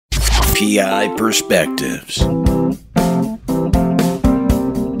PI Perspectives.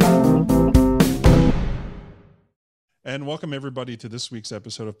 And welcome everybody to this week's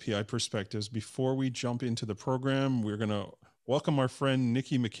episode of PI Perspectives. Before we jump into the program, we're going to welcome our friend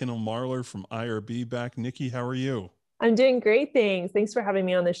Nikki McKinnell-Marler from IRB back. Nikki, how are you? I'm doing great, thanks for having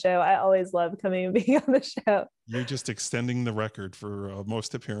me on the show. I always love coming and being on the show. You're just extending the record for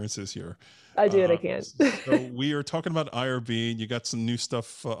most appearances here. I do what I can. So we are talking about IRB. You got some new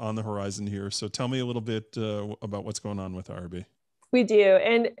stuff on the horizon here. So tell me a little bit about what's going on with IRB. We do.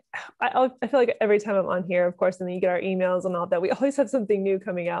 And I feel like every time I'm on here, of course, and then you get our emails and all that, we always have something new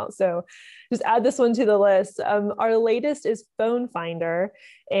coming out. So just add this one to the list. Our latest is Phone Finder.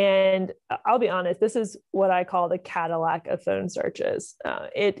 And I'll be honest, this is what I call the Cadillac of phone searches.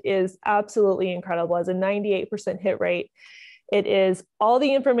 It is absolutely incredible. It has a 98% hit rate. It is all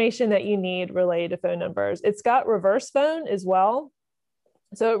the information that you need related to phone numbers. It's got reverse phone as well.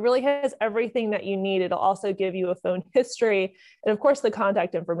 So it really has everything that you need. It'll also give you a phone history and of course the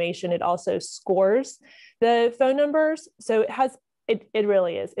contact information. It also scores the phone numbers. So it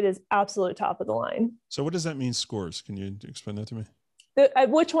really is. It is absolute top of the line. So what does that mean, scores? Can you explain that to me?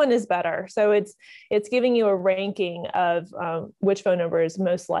 Which one is better? So it's giving you a ranking of which phone number is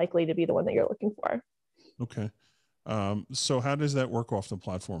most likely to be the one that you're looking for. Okay. So how does that work off the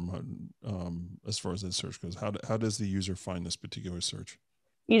platform as far as that search goes? How does the user find this particular search?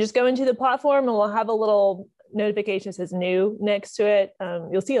 You just go into the platform and we'll have a little notification that says new next to it.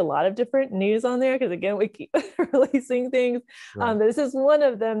 You'll see a lot of different news on there because again, we keep releasing things. Right. This is one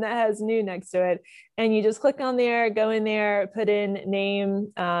of them that has new next to it. And you just click on there, go in there, put in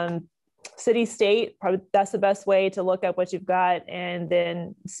name, city, state. Probably that's the best way to look up what you've got and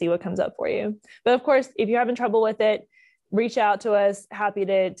then see what comes up for you. But of course, if you're having trouble with it, reach out to us. Happy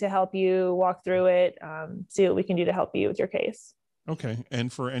to help you walk through it, see what we can do to help you with your case. Okay.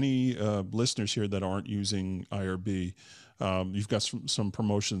 And for any listeners here that aren't using IRB, you've got some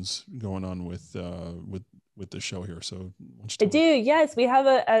promotions going on with the show here. So I do. Yes. We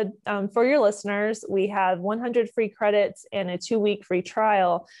have for your listeners, we have 100 free credits and a 2-week free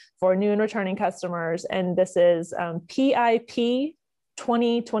trial for new and returning customers. And this is PIP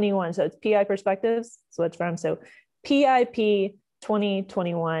 2021. So it's PI Perspectives. So it's from, so PIP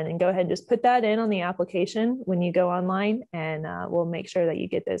 2021, and go ahead and just put that in on the application when you go online, and we'll make sure that you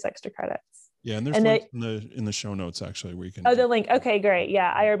get those extra credits. Yeah, and there's links in the show notes actually where you can. Oh, the link. Okay, great.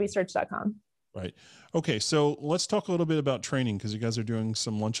 Yeah, irbsearch.com. Right. Okay, so let's talk a little bit about training because you guys are doing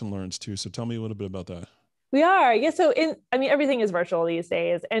some lunch and learns too. So tell me a little bit about that. We are. Yeah. So everything is virtual these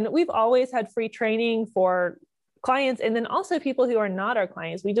days, and we've always had free training for clients and then also people who are not our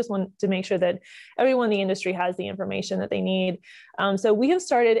clients. We just want to make sure that everyone in the industry has the information that they need. So we have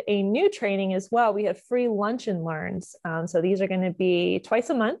started a new training as well. We have free lunch and learns. So these are going to be twice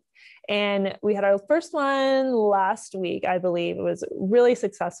a month. And we had our first one last week, I believe. It was really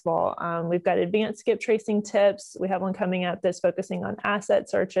successful. We've got advanced Skiptracing tips. We have one coming up that's focusing on asset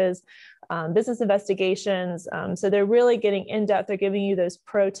searches, business investigations. So they're really getting in depth. They're giving you those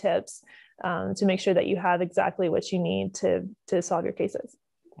pro tips to make sure that you have exactly what you need to solve your cases.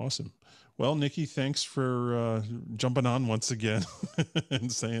 Awesome. Well, Nikki, thanks for jumping on once again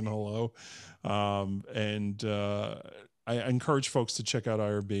and saying hello. I encourage folks to check out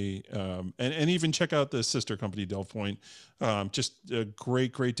IRB and even check out the sister company, Delphoint. Just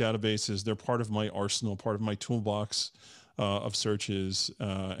great databases. They're part of my arsenal, part of my toolbox of searches,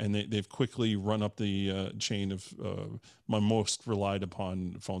 and they've quickly run up the chain of my most relied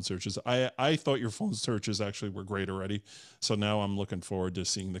upon phone searches. I thought your phone searches actually were great already, so now I'm looking forward to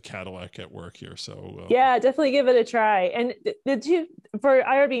seeing the Cadillac at work here. So yeah, definitely give it a try. And the two for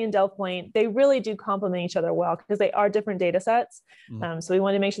IRB and Delphoint, they really do complement each other well because they are different data sets. Mm-hmm. So we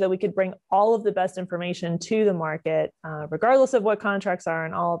want to make sure that we could bring all of the best information to the market, regardless of what contracts are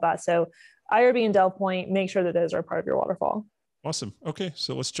and all of that. So IRB and Delphoint, make sure that those are part of your waterfall. Awesome. Okay,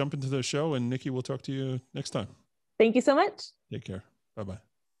 so let's jump into the show, and Nikki, we'll talk to you next time. Thank you so much. Take care. Bye-bye.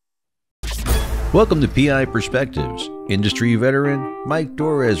 Welcome to PI Perspectives. Industry veteran Mike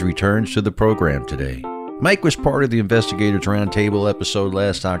Dores returns to the program today. Mike was part of the Investigators Roundtable episode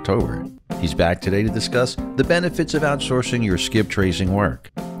last October. He's back today to discuss the benefits of outsourcing your Skiptracing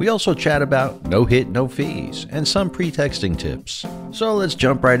work. We also chat about no hit, no fees, and some pretexting tips. So let's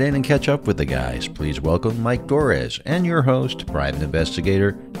jump right in and catch up with the guys. Please welcome Mike Dores and your host, Private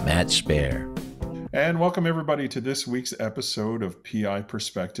Investigator Matt Spaier. And welcome everybody to this week's episode of PI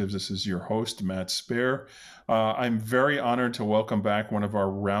Perspectives. This is your host, Matt Spaier. I'm very honored to welcome back one of our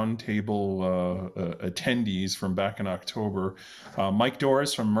roundtable attendees from back in October, Mike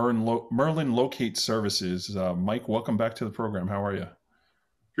Dores from Merlin Locate Services. Mike, welcome back to the program. How are you?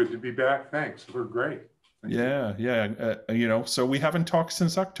 Good to be back. Thanks. We're great. Thank Yeah. So we haven't talked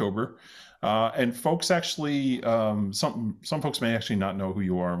since October. And folks actually, some folks may actually not know who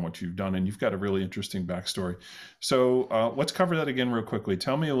you are and what you've done, and you've got a really interesting backstory. So let's cover that again real quickly.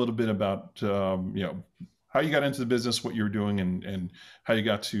 Tell me a little bit about, how you got into the business, what you were doing, and how you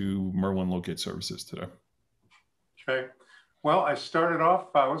got to Merlin Locate Services today. Okay. Well, I started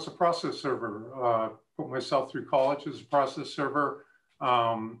off, I was a process server, put myself through college as a process server.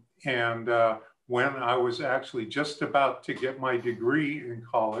 When I was actually just about to get my degree in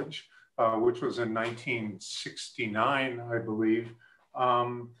college, which was in 1969, I believe,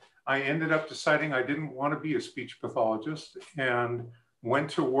 I ended up deciding I didn't want to be a speech pathologist and went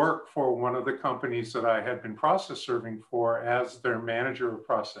to work for one of the companies that I had been process serving for as their manager of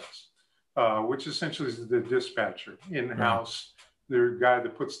process, which essentially is the dispatcher in-house, the guy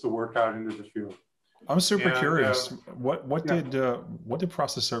that puts the work out into the field. I'm super curious. What did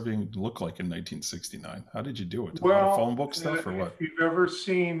process serving look like in 1969? How did you do it? A lot of phone book stuff or what? If you've ever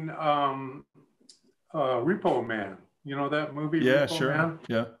seen Repo Man, you know that movie? Yeah, Repo sure. Man?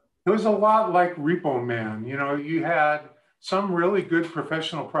 Yeah. It was a lot like Repo Man. You had some really good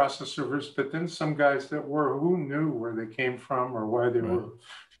professional process servers, but then some guys that who knew where they came from or why they were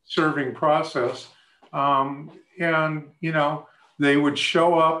serving process. They would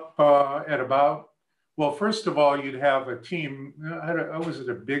show up at about, well, first of all, you'd have a team. I was at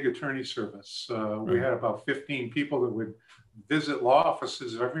a big attorney service. We had about 15 people that would visit law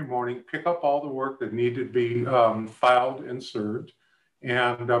offices every morning, pick up all the work that needed to be filed and served,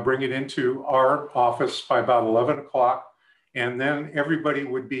 and bring it into our office by about 11 o'clock. And then everybody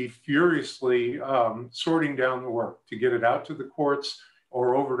would be furiously sorting down the work to get it out to the courts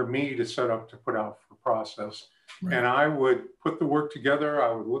or over to me to set up to put out for process. Right. And I would put the work together.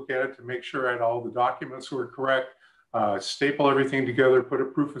 I would look at it to make sure I had all the documents were correct, staple everything together, put a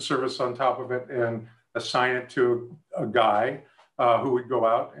proof of service on top of it, and assign it to a guy who would go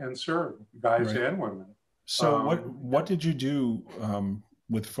out and serve, guys and women. So what did you do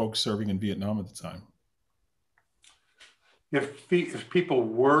with folks serving in Vietnam at the time? If people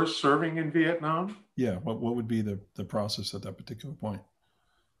were serving in Vietnam? Yeah, what would be the process at that particular point?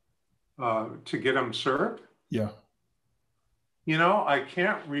 To get them served? Yeah. I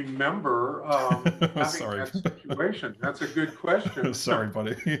can't remember having that situation. That's a good question. Sorry,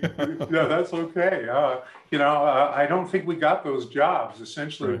 buddy. No, that's okay. I don't think we got those jobs.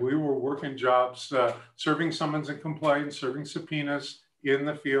 Essentially, we were working jobs, serving summons and complaints, serving subpoenas in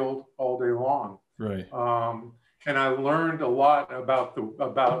the field all day long. Right. And I learned a lot about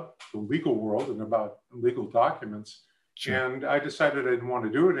the legal world and about legal documents. Sure. And I decided I didn't want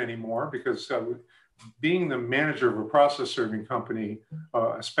to do it anymore because being the manager of a process serving company,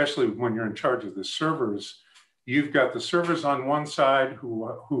 especially when you're in charge of the servers, you've got the servers on one side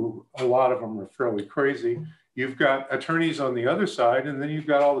who a lot of them are fairly crazy. You've got attorneys on the other side, and then you've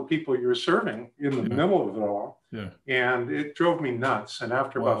got all the people you're serving in the middle of it all. Yeah. And it drove me nuts. And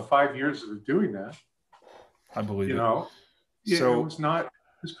after about 5 years of doing that, I believe it. It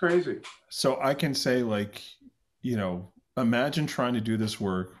was crazy. So I can say, imagine trying to do this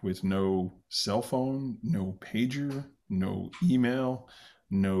work with no cell phone, no pager, no email,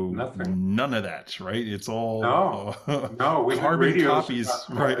 none of that, right? It's all no. We carbon copies,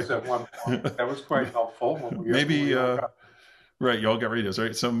 right? At one point. That was quite helpful. Maybe. Right, you all got radios,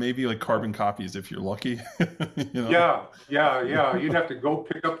 right? So maybe carbon copies if you're lucky. Yeah. You'd have to go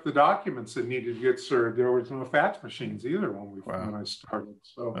pick up the documents that needed to get served. There was no fax machines either when I started.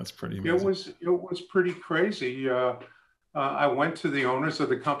 So that's pretty amazing. It was pretty crazy. I went to the owners of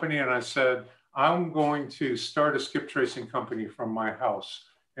the company and I said, I'm going to start a skip tracing company from my house.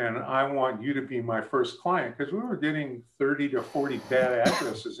 And I want you to be my first client, because we were getting 30 to 40 bad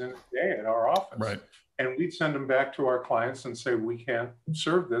addresses in a day at our office. Right. And we'd send them back to our clients and say, we can't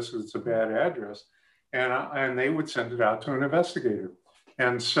serve this because it's a bad address. And they would send it out to an investigator.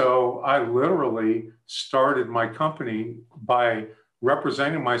 And so I literally started my company by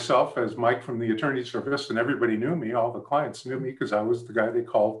representing myself as Mike from the attorney service, and everybody knew me. All the clients knew me because I was the guy they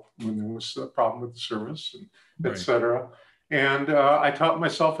called when there was a problem with the service, and et cetera. And I taught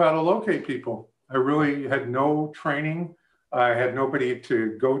myself how to locate people. I really had no training. I had nobody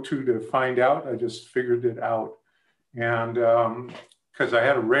to go to find out. I just figured it out. And because I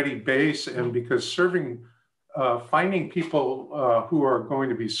had a ready base, and because finding people who are going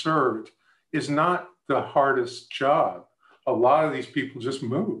to be served is not the hardest job. A lot of these people just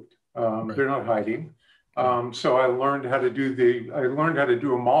moved. They're not hiding. So I learned how to do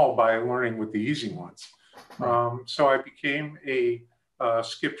them all by learning with the easy ones. So I became a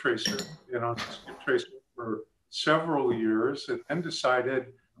skip tracer, skip tracer for several years, and then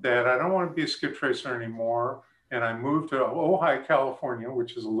decided that I don't want to be a skip tracer anymore. And I moved to Ojai, California,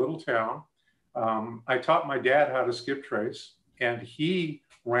 which is a little town. I taught my dad how to skip trace, and he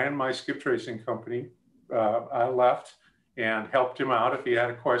ran my skip tracing company. I left and helped him out if he had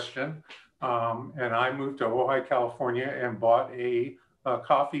a question. And I moved to Ojai, California, and bought a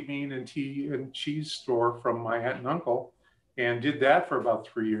coffee bean and tea and cheese store from my aunt and uncle, and did that for about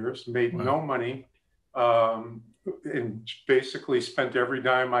 3 years, made no money, and basically spent every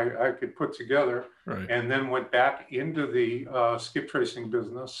dime I could put together, and then went back into the skip tracing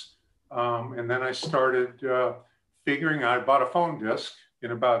business. And then I started figuring out, I bought a phone disc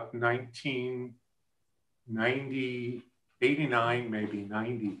in about 1990, 89, maybe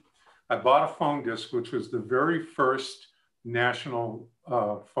 90. I bought a phone disc, which was the very first national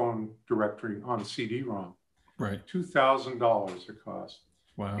phone directory on CD-ROM. Right. $2,000 it cost.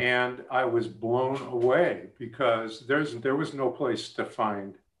 Wow. And I was blown away because there was no place to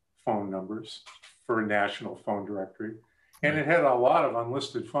find phone numbers for a national phone directory. And it had a lot of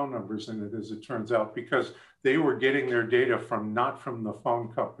unlisted phone numbers in it, as it turns out, because they were getting their data not from the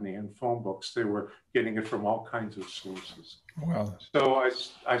phone company and phone books. They were getting it from all kinds of sources. Wow. So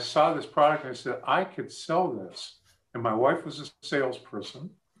I saw this product and I said, I could sell this. And my wife was a salesperson.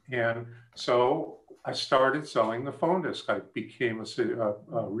 And so I started selling the phone disc. I became a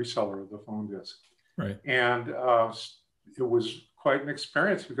reseller of the phone disc. Right. And it was quite an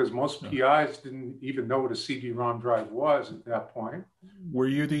experience because most PIs didn't even know what a CD-ROM drive was at that point. Were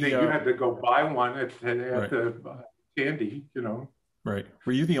you the... You had to go buy one at the Tandy, you know. Right.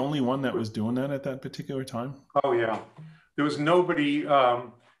 Were you the only one that was doing that at that particular time? Oh, yeah. There was nobody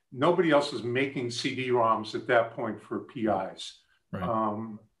else was making CD-ROMs at that point for PIs.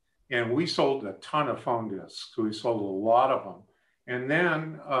 Right. And we sold a ton of phone disks. We sold a lot of them. And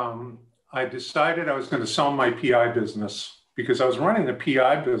then I decided I was going to sell my PI business because I was running the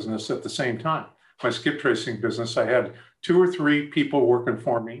PI business at the same time. My skip tracing business, I had 2 or 3 people working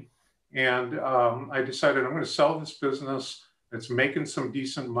for me. And I decided I'm going to sell this business. It's making some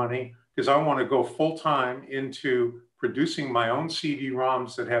decent money because I want to go full time into producing my own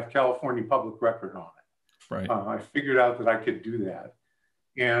CD-ROMs that have California public record on it. Right. I figured out that I could do that.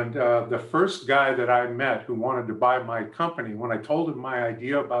 And the first guy that I met who wanted to buy my company, when I told him my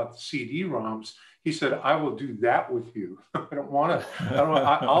idea about the CD-ROMs, he said, I will do that with you. I don't want to,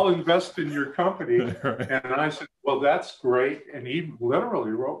 I'll invest in your company. Right. And I said, well, that's great. And he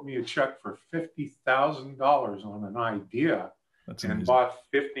literally wrote me a check for $50,000 on an idea. That's and amazing. Bought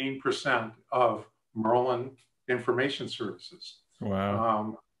 15% of Merlin Information Services.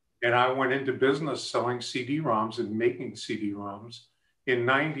 Wow. And I went into business selling CD-ROMs and making CD-ROMs. In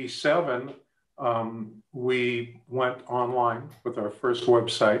 97, we went online with our first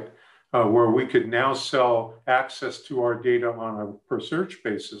website where we could now sell access to our data on a per search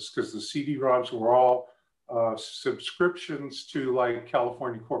basis because the CD-ROMs were all subscriptions to like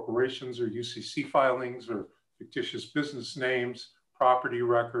California corporations or UCC filings or fictitious business names, property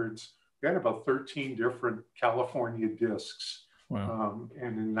records. We had about 13 different California disks. Wow.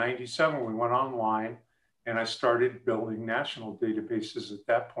 And in 97, we went online and I started building national databases at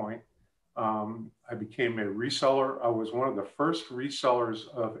that point. I became a reseller. I was one of the first resellers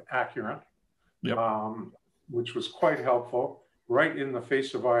of Accurate, yep. Which was quite helpful, right in the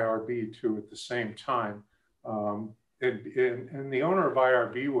face of IRB too at the same time. And the owner of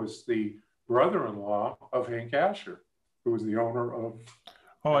IRB was the brother-in-law of Hank Asher, who was the owner of...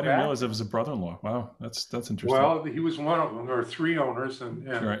 Oh, I didn't realize it was a brother-in-law. Wow, that's interesting. Well, he was one of them. There were 3 owners, and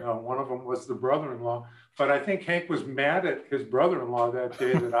right. One of them was the brother-in-law. But I think Hank was mad at his brother-in-law that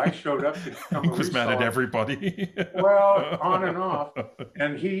day that I showed up to become a reseller. He was mad at everybody. Well, on and off.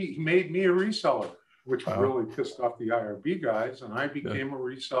 And he made me a reseller, which really pissed off the IRB guys. And I became a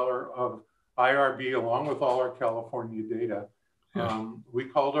reseller of IRB along with all our California data. Yeah. We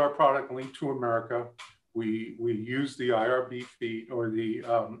called our product Link to America. We used the IRB feed or the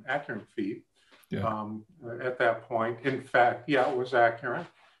Accurate feed at that point. In fact, it was Accurate.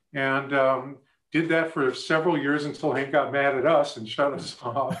 And did that for several years until Hank got mad at us and shut us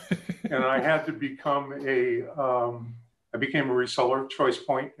off. And I had to become I became a reseller of Choice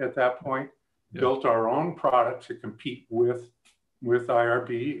Point at that point, built our own product to compete with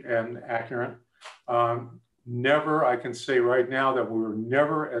IRB and Accurate. Never, I can say right now that we were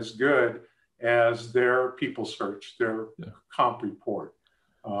never as good as their people search, their comp report.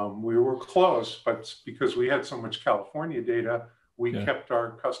 We were close, but because we had so much California data, we kept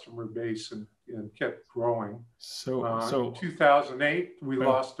our customer base and kept growing. So in 2008, we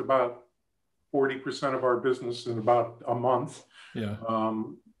lost about 40% of our business in about a month. Yeah.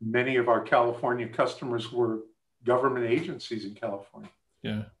 Many of our California customers were government agencies in California.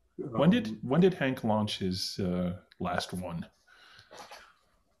 Yeah. When did Hank launch his last one?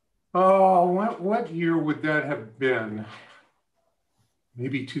 Oh, what year would that have been?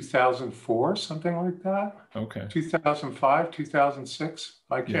 Maybe 2004, something like that. Okay. 2005, 2006.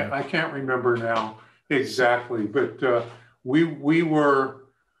 I can't remember now exactly, but we were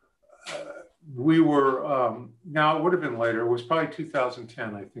now it would have been later. It was probably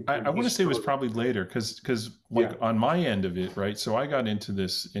 2010, I think. I want to say it was probably later because on my end of it, right? So I got into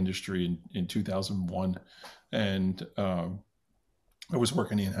this industry in 2001, and I was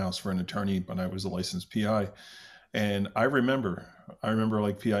working in-house for an attorney, but I was a licensed PI. And I remember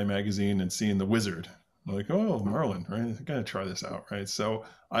like PI Magazine and seeing the Wizard, like, oh, Merlin, right? I gotta try this out, right? So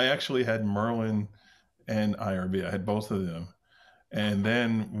I actually had Merlin and IRB. I had both of them. And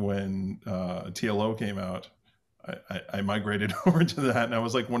then when TLO came out, I migrated over to that, and I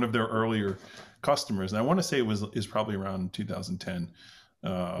was like one of their earlier customers. And I want to say is probably around 2010,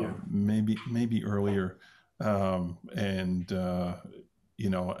 maybe earlier. I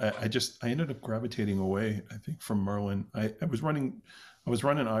ended up gravitating away, I think, from Merlin. I was running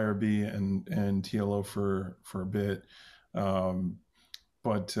IRB and TLO for a bit.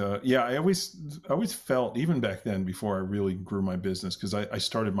 I always felt, even back then, before I really grew my business, because I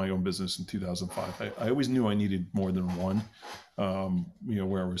started my own business in 2005, I always knew I needed more than one,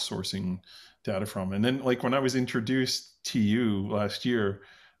 where I was sourcing data from. And then, like, when I was introduced to you last year,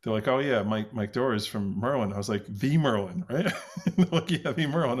 they're like, oh yeah, Mike Dores from Merlin. I was like, the Merlin, right? Like, yeah, the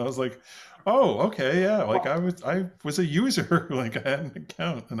Merlin. I was like, oh, okay, yeah. Like, I was a user, like I had an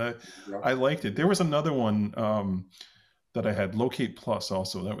account, and I liked it. There was another one that I had, Locate Plus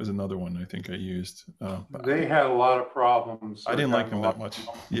also. That was another one I think I used. They had a lot of problems. I didn't like them that much.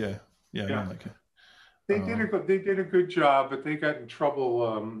 Yeah, I didn't like it. They did a good job, but they got in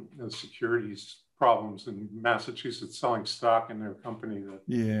trouble, securities problems in Massachusetts, selling stock in their company.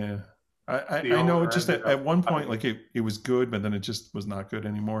 I know. Just at one point, like it was good, but then it just was not good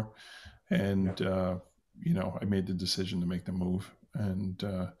anymore. And I made the decision to make the move. And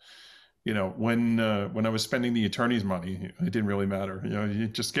when I was spending the attorney's money, it didn't really matter. You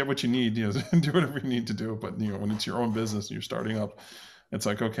just get what you need, do whatever you need to do. But when it's your own business and you're starting up, it's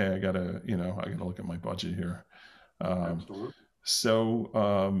like, okay, I gotta look at my budget here. Absolutely.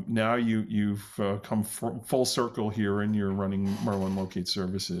 So now you've come full circle here, and you're running Merlin Locate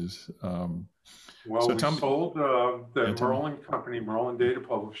Services. We sold the Merlin company, Merlin Data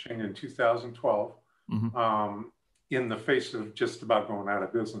Publishing, in 2012, in the face of just about going out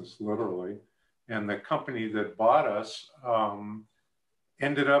of business, literally. And the company that bought us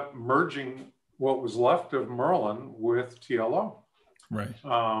ended up merging what was left of Merlin with TLO. Right.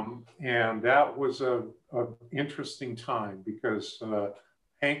 And that was a interesting time, because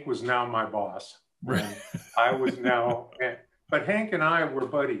Hank was now my boss. Right. I was now, but Hank and I were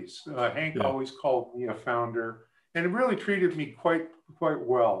buddies. Hank always called me a founder, and it really treated me quite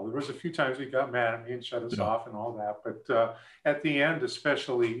well. There was a few times he got mad at me and shut us off and all that, but at the end,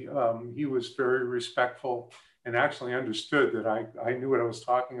 especially, he was very respectful and actually understood that I knew what I was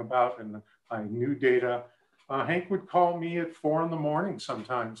talking about, and I knew data. Hank would call me at 4 a.m.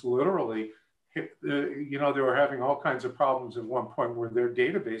 sometimes, literally. They were having all kinds of problems at one point where their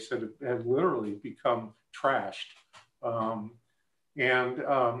database had literally become trashed. I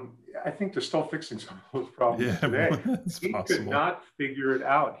think they're still fixing some of those problems today. He could not figure it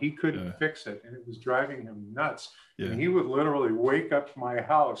out. He couldn't fix it, and it was driving him nuts. Yeah. And he would literally wake up my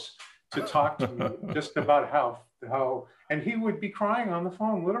house to talk to me just about how, and he would be crying on the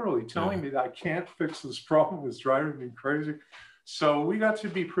phone, literally telling me that I can't fix this problem. It's driving me crazy. So we got to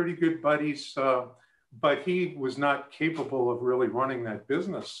be pretty good buddies, but he was not capable of really running that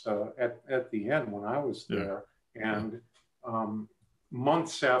business at the end when I was there. And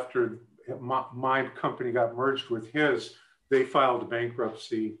months after my company got merged with his, they filed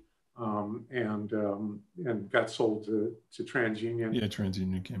bankruptcy. And got sold to TransUnion. Yeah,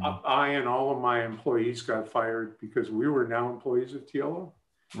 TransUnion came in. I and all of my employees got fired because we were now employees of TLO.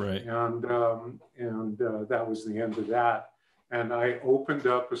 Right. And that was the end of that. And I opened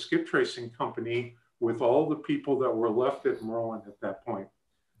up a Skiptracing company with all the people that were left at Merlin at that point.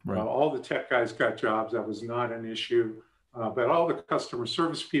 Right. All the tech guys got jobs. That was not an issue. But all the customer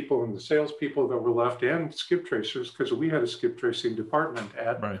service people and the sales people that were left, and skip tracers, because we had a skip tracing department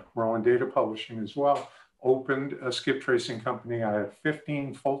at Merlin Data Publishing as well, opened a skip tracing company. I had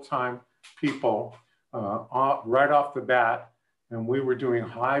 15 full-time people right off the bat, and we were doing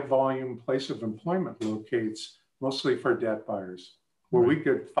high volume place of employment locates, mostly for debt buyers, where we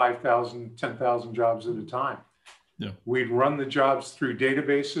get 5,000, 10,000 jobs at a time. Yeah. We'd run the jobs through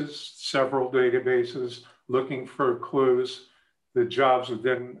databases, several databases, looking for clues, the jobs would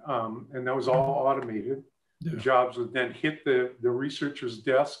then, and that was all automated. The jobs would then hit the researchers'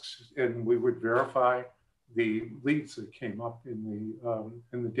 desks, and we would verify the leads that came up in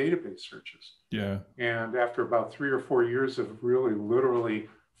the database searches. Yeah. And after about 3 or 4 years of really literally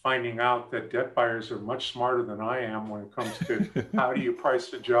finding out that debt buyers are much smarter than I am when it comes to how do you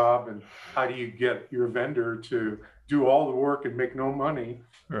price a job and how do you get your vendor to do all the work and make no money.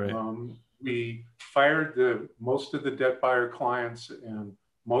 Right. We fired most of the debt buyer clients and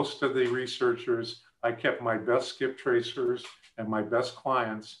most of the researchers. I kept my best skip tracers and my best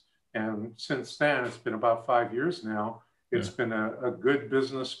clients. And since then, it's been about 5 years now. It's been a good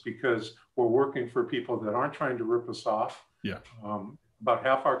business because we're working for people that aren't trying to rip us off. Yeah. About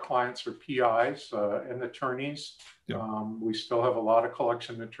half our clients are PIs and attorneys. Yeah. We still have a lot of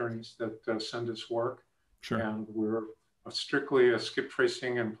collection attorneys that send us work. Sure. And we're strictly a skip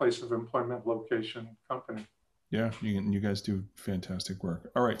tracing and place of employment location company. Yeah, you guys do fantastic work.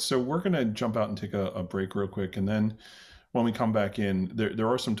 All right, so we're going to jump out and take a break real quick. And then when we come back in, there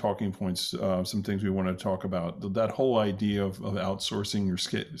are some talking points, some things we want to talk about. That whole idea of outsourcing your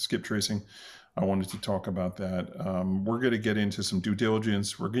skip tracing, I wanted to talk about that. We're going to get into some due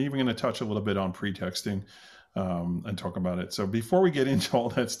diligence. We're even going to touch a little bit on pretexting and talk about it. So before we get into all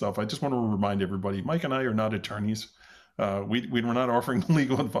that stuff, I just want to remind everybody, Mike and I are not attorneys. We're not offering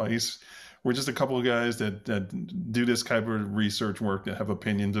legal advice. We're just a couple of guys that do this type of research work, that have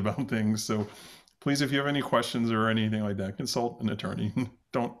opinions about things. So please, if you have any questions or anything like that, consult an attorney.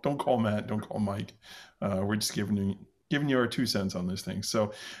 Don't call Matt. Don't call Mike. We're just giving you our 2 cents on this thing.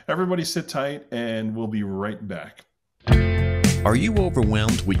 So everybody sit tight, and we'll be right back. Are you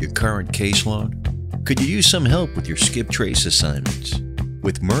overwhelmed with your current caseload? Could you use some help with your skip trace assignments?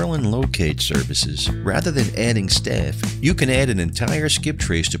 With Merlin Locate Services, rather than adding staff, you can add an entire skip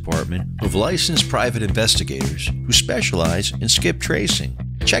trace department of licensed private investigators who specialize in skip tracing.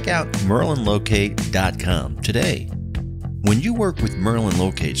 Check out merlinlocate.com today. When you work with Merlin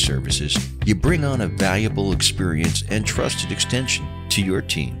Locate Services, you bring on a valuable experience and trusted extension to your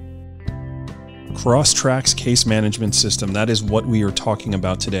team. Crosstracks case management system. That is what we are talking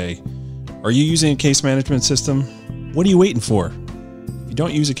about today. Are you using a case management system? What are you waiting for? If you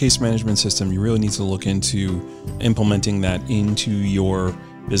don't use a case management system, you really need to look into implementing that into your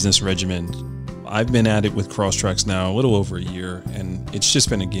business regimen. I've been at it with Crosstracks now a little over a year, and it's just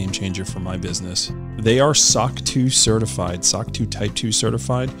been a game changer for my business. They are SOC 2 certified, SOC 2 Type 2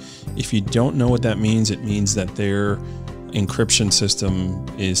 certified. If you don't know what that means, it means that their encryption system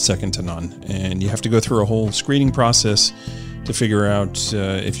is second to none. And you have to go through a whole screening process to figure out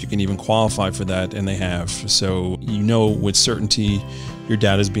if you can even qualify for that, and they have. So you know with certainty your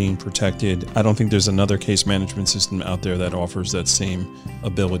data is being protected. I don't think there's another case management system out there that offers that same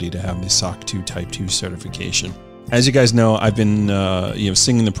ability to have the SOC 2 Type 2 certification. As you guys know, I've been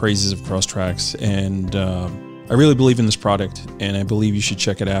singing the praises of Crosstracks, and I really believe in this product, and I believe you should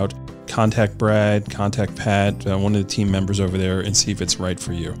check it out. Contact Brad, contact Pat, one of the team members over there, and see if it's right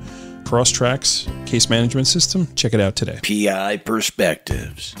for you. Crosstracks case management system. Check it out today. PI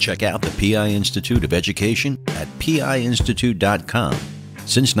Perspectives. Check out the PI Institute of Education at piinstitute.com.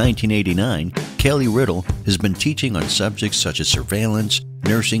 Since 1989, Kelly Riddle has been teaching on subjects such as surveillance,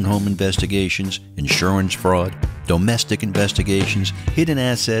 nursing home investigations, insurance fraud, domestic investigations, hidden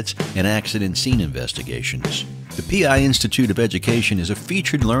assets, and accident scene investigations. The PI Institute of Education is a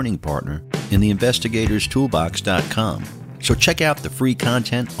featured learning partner in the investigatorstoolbox.com. So check out the free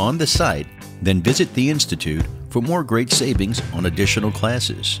content on the site, then visit the Institute for more great savings on additional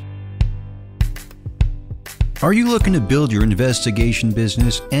classes. Are you looking to build your investigation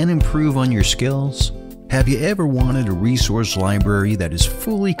business and improve on your skills? Have you ever wanted a resource library that is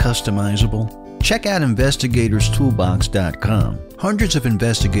fully customizable? Check out investigatorstoolbox.com. Hundreds of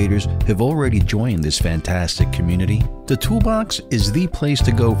investigators have already joined this fantastic community. The Toolbox is the place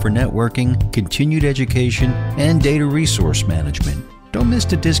to go for networking, continued education, and data resource management. Don't miss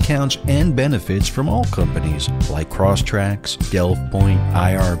the discounts and benefits from all companies like Crosstracks, DelphPoint,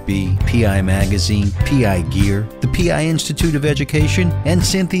 IRB, PI Magazine, PI Gear, the PI Institute of Education, and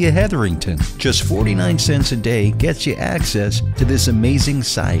Cynthia Hetherington. Just 49 cents a day gets you access to this amazing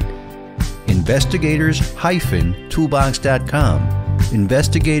site. Investigators-toolbox.com.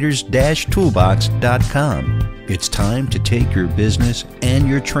 Investigators-toolbox.com. It's time to take your business and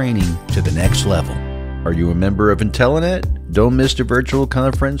your training to the next level. Are you a member of Intellinet? Don't miss the virtual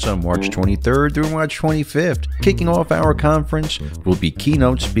conference on March 23rd through March 25th. Kicking off our conference will be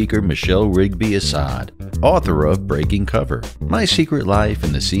keynote speaker Michelle Rigby Assad. author of Breaking Cover, My Secret Life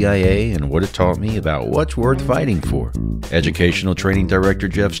in the CIA and What It Taught Me About What's Worth Fighting For. Educational Training Director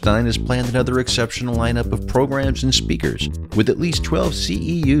Jeff Stein has planned another exceptional lineup of programs and speakers, with at least 12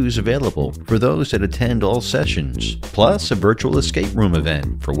 CEUs available for those that attend all sessions, plus a virtual escape room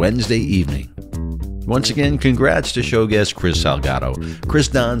event for Wednesday evening. Once again, congrats to show guest Chris Salgado. Chris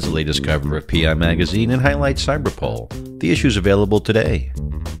dons the latest cover of PI Magazine and highlights Cyberpol. The issue's available today.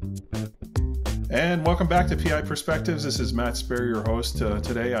 And welcome back to PI Perspectives. This is Matt Spaier, your host.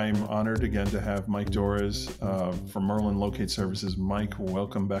 Today I'm honored again to have Mike Dores from Merlin Locate Services. Mike,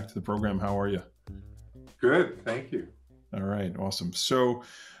 welcome back to the program. How are you? Good, thank you. All right, awesome. So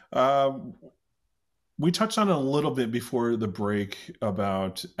we touched on it a little bit before the break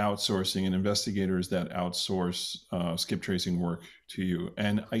about outsourcing and investigators that outsource skip tracing work to you.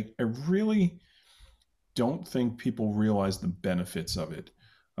 And I really don't think people realize the benefits of it,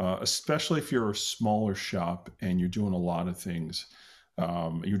 especially if you're a smaller shop and you're doing a lot of things.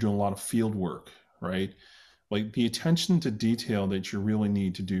 You're doing a lot of field work, right? Like the attention to detail that you really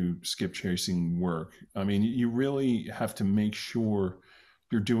need to do skip tracing work. I mean, you really have to make sure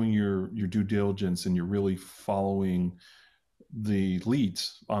you're doing your due diligence and you're really following the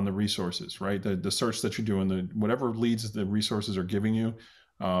leads on the resources, right? The search that you're doing, whatever leads the resources are giving you,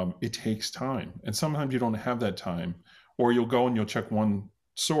 it takes time. And sometimes you don't have that time, or you'll go and you'll check one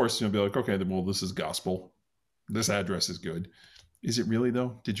source and you'll be like, okay, well, this is gospel. This address is good. Is it really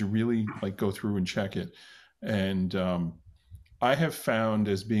though? Did you really go through and check it? And I have found,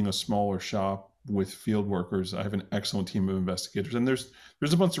 as being a smaller shop with field workers, I have an excellent team of investigators, and there's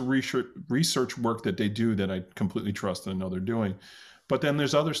a bunch of research work that they do that I completely trust and know they're doing. But then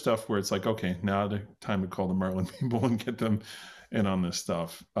there's other stuff where it's like, okay, now the time to call the Merlin people and get them in on this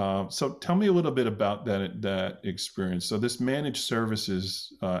stuff. So tell me a little bit about that experience. So this managed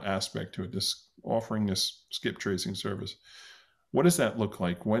services aspect to it, this offering this skip tracing service, what does that look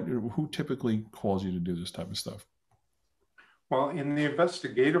like? Who typically calls you to do this type of stuff? Well, in the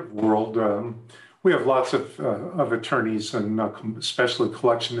investigative world, we have lots of attorneys, and especially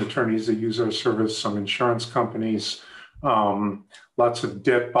collection attorneys that use our service, some insurance companies, lots of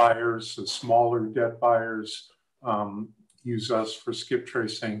debt buyers, smaller debt buyers use us for skip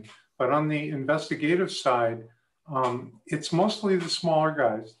tracing. But on the investigative side, it's mostly the smaller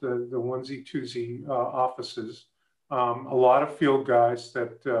guys, the onesie, twosie offices, a lot of field guys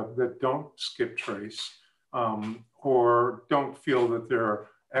that don't skip trace. Or don't feel that they're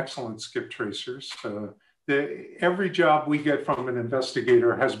excellent skip tracers. Every job we get from an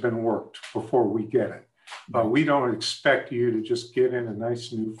investigator has been worked before we get it. We don't expect you to just get in a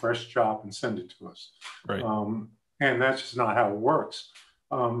nice new fresh job and send it to us. Right. And that's just not how it works.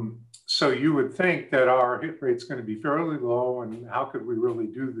 So you would think that our hit rate's going to be fairly low, and how could we really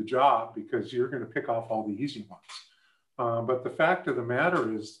do the job, because you're going to pick off all the easy ones. But the fact of the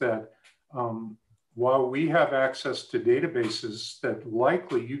matter is that while we have access to databases that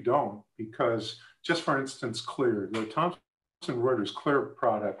likely you don't, because just for instance, Clear, the Thomson Reuters Clear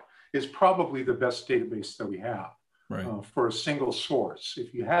product is probably the best database that we have, right, for a single source.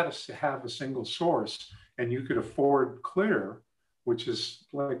 If you had to have a single source and you could afford Clear, which is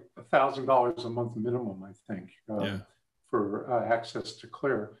like $1,000 a month minimum, I think, for access to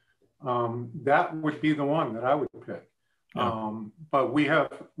Clear, that would be the one that I would pick. Yeah. But we have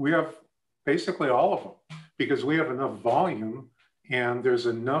basically all of them, because we have enough volume and there's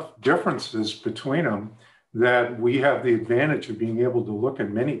enough differences between them that we have the advantage of being able to look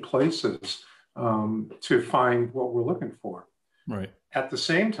in many places to find what we're looking for. Right. At the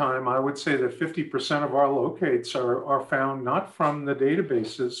same time, I would say that 50% of our locates are found not from the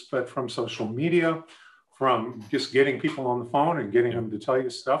databases, but from social media, from just getting people on the phone and getting them to tell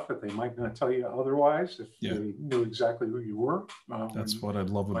you stuff that they might not tell you otherwise if they knew exactly who you were. That's what I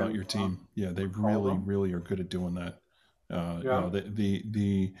love about your team. Yeah, they really are good at doing that. You know,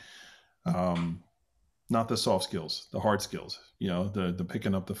 the not the soft skills, the hard skills. You know, the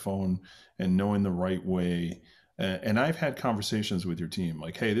picking up the phone and knowing the right way. And I've had conversations with your team,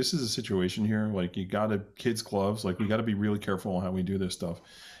 like, hey, this is a situation here. Like, you got to kids gloves. Like, we got to be really careful on how we do this stuff.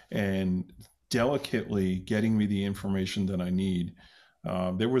 And delicately getting me the information that I need.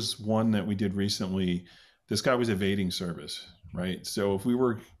 There was one that we did recently. This guy was evading service, right? So if we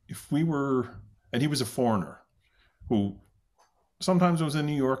were, and he was a foreigner who sometimes was in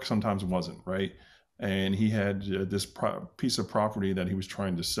New York, sometimes wasn't, right? And he had this piece of property that he was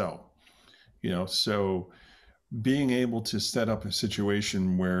trying to sell, you know, so being able to set up a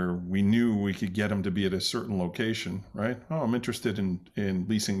situation where we knew we could get him to be at a certain location, right? Oh, I'm interested in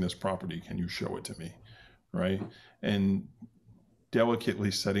leasing this property. Can you show it to me? Right. And delicately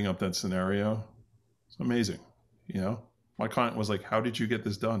setting up that scenario. amazing. My client was like, how did you get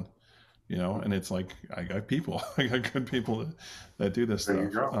this done? And it's like, I got people, I got good people that do this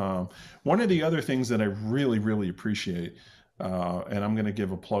There stuff. One of the other things that I really, really appreciate, and I'm going to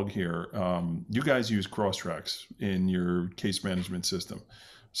give a plug here. You guys use Crosstracks in your case management system.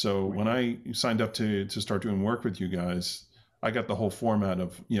 So when I signed up to start doing work with you guys, I got the whole format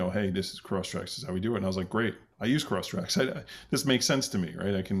of, hey, this is Crosstracks, this is how we do it. And I was like, great, I use Crosstracks. This makes sense to me,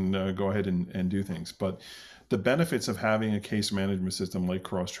 right? I can go ahead and do things. But the benefits of having a case management system like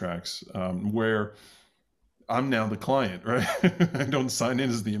Crosstracks, where I'm now the client, right? I don't sign in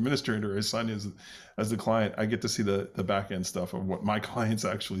as the administrator. I sign in as the client. I get to see the back end stuff of what my clients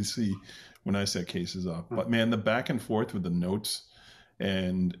actually see when I set cases up. But man, the back and forth with the notes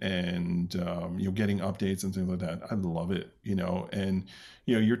and getting updates and things like that, I love it. And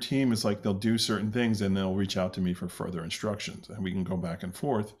your team is like, they'll do certain things and they'll reach out to me for further instructions, and we can go back and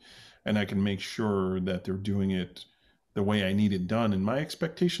forth, and I can make sure that they're doing it the way I need it done, and my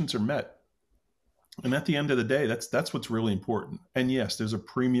expectations are met. And at the end of the day, that's what's really important. And yes, there's a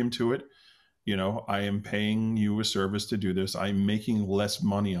premium to it. I am paying you a service to do this. I'm making less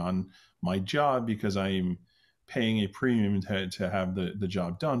money on my job because I'm paying a premium to have the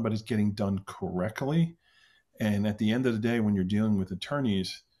job done, but it's getting done correctly. And at the end of the day, when you're dealing with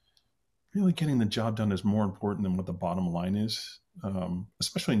attorneys, really getting the job done is more important than what the bottom line is,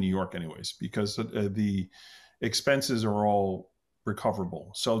 especially in New York anyways, because the expenses are all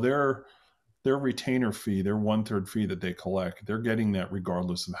recoverable. So their retainer fee, their 1/3 fee that they collect, they're getting that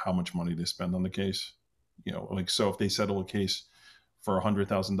regardless of how much money they spend on the case. So if they settle a case for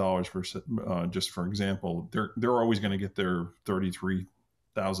 $100,000 for just for example, they're always going to get their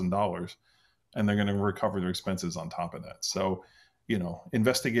 $33,000, and they're going to recover their expenses on top of that. So,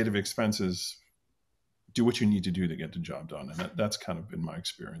 investigative expenses, do what you need to do to get the job done, and that's kind of been my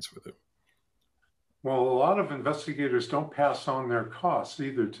experience with it. Well, a lot of investigators don't pass on their costs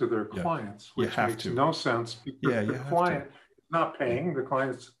either to their clients, which makes no sense, because the client is not paying. Their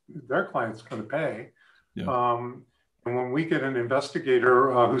client's going to pay. And when we get an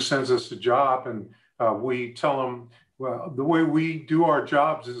investigator who sends us a job, and we tell them, well, the way we do our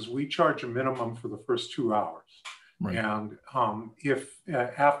jobs is we charge a minimum for the first 2 hours. Right. And if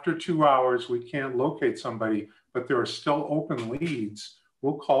after 2 hours we can't locate somebody, but there are still open leads,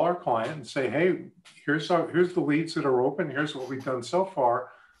 we'll call our client and say, hey, here's the leads that are open. Here's what we've done so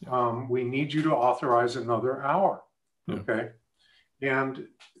far. We need you to authorize another hour. Okay. And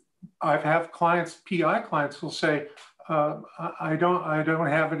I've had clients, PI clients will say, I don't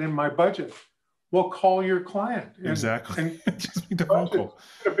have it in my budget. Well, call your client. Exactly. Just be the phone call.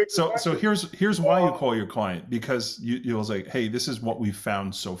 So here's why you call your client, because you'll say, hey, this is what we've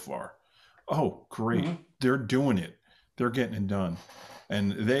found so far. Oh, great. Mm-hmm. They're doing it. They're getting it done.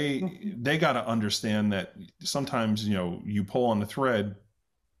 And they got to understand that sometimes, you pull on the thread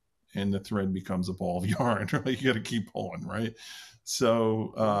and the thread becomes a ball of yarn. Right? You got to keep pulling, right?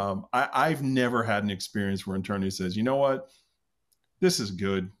 So I've never had an experience where an attorney says, you know what, this is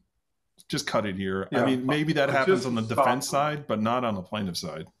good, just cut it here. Yeah, I mean, maybe that happens on the defense side, but not on the plaintiff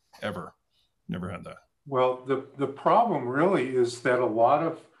side, ever. Never had that. Well, the problem really is that a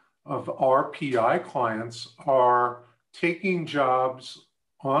lot of our PI clients are taking jobs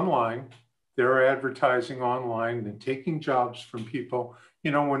online. They're advertising online and taking jobs from people.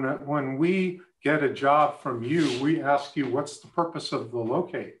 When we get a job from you, we ask you, what's the purpose of the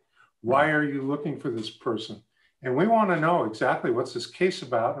locate? Why are you looking for this person? And we want to know exactly what's this case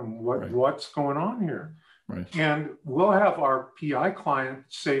about and what's going on here. Right. And we'll have our PI client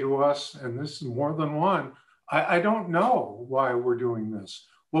say to us, and this is more than one, I don't know why we're doing this.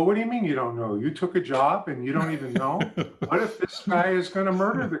 Well, what do you mean you don't know? You took a job and you don't even know? What if this guy is going to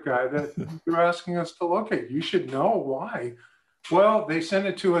murder the guy that you're asking us to locate? You should know why. Well, they sent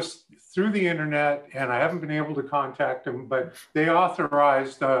it to us through the internet, and I haven't been able to contact them, but they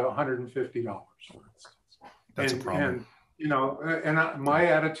authorized $150, for instance. That's a problem. And my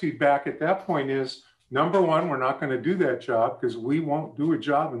attitude back at that point is, number one, we're not going to do that job because we won't do a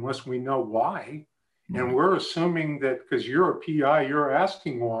job unless we know why. And we're assuming that because you're a PI, you're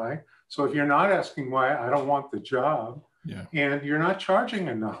asking why. So if you're not asking why, I don't want the job. Yeah. And you're not charging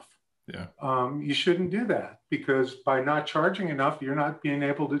enough. Yeah. You shouldn't do that, because by not charging enough, you're not being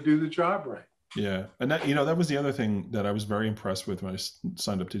able to do the job right. Yeah. And that was the other thing that I was very impressed with when I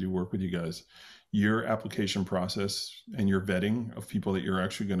signed up to do work with you guys. Your application process and your vetting of people that you're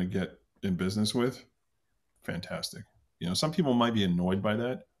actually going to get in business with, fantastic. Some people might be annoyed by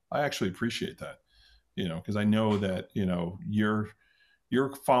that. I actually appreciate that, because I know that,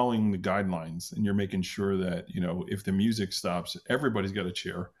 you're following the guidelines and you're making sure that, if the music stops, everybody's got a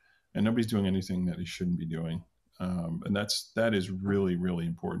chair. and nobody's doing anything that he shouldn't be doing. And that is really, really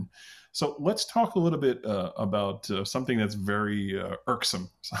important. So let's talk a little bit about something that's very irksome,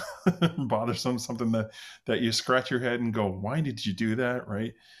 bothersome, something that you scratch your head and go, why did you do that,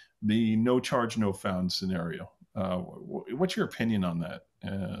 right? The no charge, no found scenario. What's your opinion on that?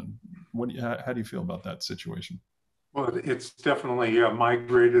 And how do you feel about that situation? Well, it's definitely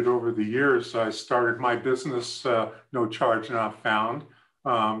migrated over the years. I started my business, no charge, not found,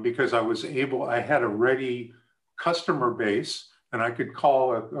 because I had a ready customer base, and I could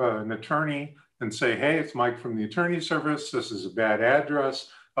call an attorney and say, hey, it's Mike from the attorney service. This is a bad address.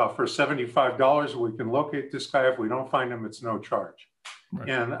 For $75, we can locate this guy. If we don't find him, it's no charge. Right.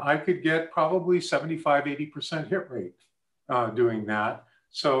 And I could get probably 75, 80% hit rate doing that.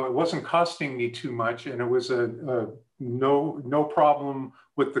 So it wasn't costing me too much, and it was a no problem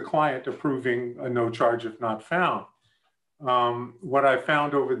with the client approving a no charge if not found. What I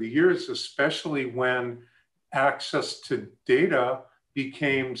found over the years, especially when access to data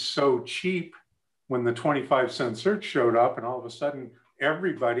became so cheap, when the 25-cent search showed up, and all of a sudden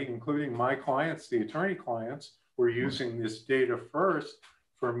everybody, including my clients, the attorney clients, were using this data first.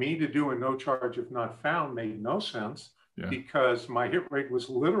 For me to do a no charge if not found made no sense, because my hit rate was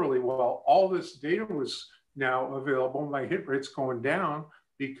literally, well, all this data was now available, my hit rate's going down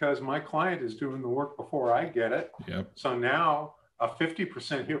because my client is doing the work before I get it. Yep. So now a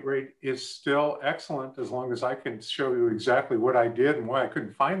 50% hit rate is still excellent, as long as I can show you exactly what I did and why I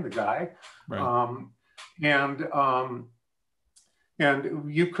couldn't find the guy. Right. And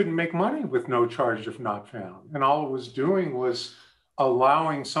you couldn't make money with no charge if not found. And all it was doing was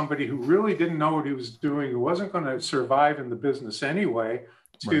allowing somebody who really didn't know what he was doing, who wasn't going to survive in the business anyway,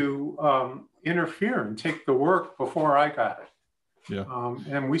 to interfere and take the work before I got it. Yeah.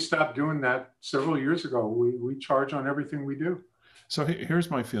 And we stopped doing that several years ago. We charge on everything we do. So here's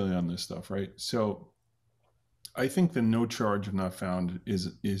my feeling on this stuff, right? So I think the no charge if not found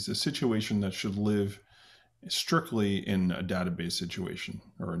is a situation that should live strictly in a database situation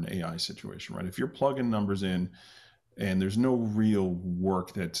or an AI situation, right? If you're plugging numbers in and there's no real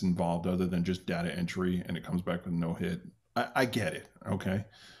work that's involved other than just data entry and it comes back with no hit, I get it, okay?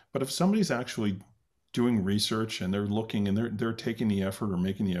 But if somebody's actually doing research and they're looking and they're taking the effort or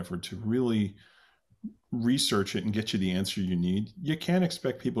making the effort to really research it and get you the answer you need, you can't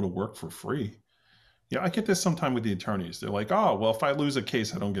expect people to work for free. Yeah, I get this sometime with the attorneys. They're like, oh, well, if I lose a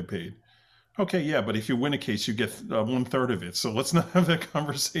case, I don't get paid. Okay, yeah, but if you win a case, you get 1/3 of it. So let's not have that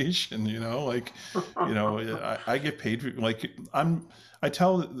conversation, I get paid. I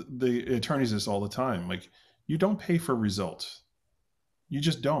tell the attorneys this all the time. Like, you don't pay for results. You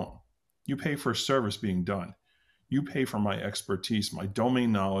just don't. You pay for service being done. You pay for my expertise, my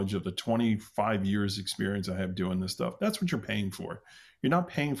domain knowledge of the 25 years experience I have doing this stuff. That's what you're paying for. You're not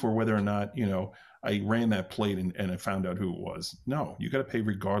paying for whether or not, I ran that plate and I found out who it was. No, you got to pay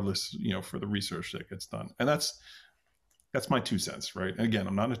regardless, for the research that gets done. And that's my 2 cents, right? And again,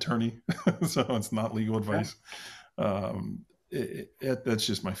 I'm not an attorney, so it's not legal advice. That's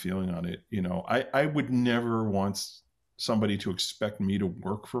just my feeling on it. I would never want somebody to expect me to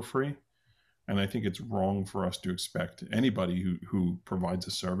work for free. And I think it's wrong for us to expect anybody who provides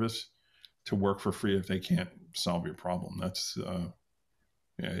a service to work for free if they can't solve your problem. That's,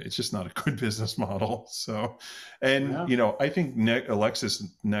 it's just not a good business model. So, and, I think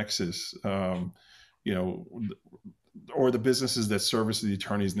LexisNexis, or the businesses that service the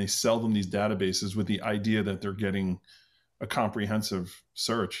attorneys, and they sell them these databases with the idea that they're getting a comprehensive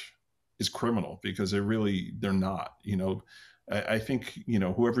search, is criminal, because they're not. I think,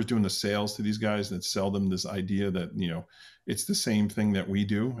 whoever's doing the sales to these guys that sell them this idea that, it's the same thing that we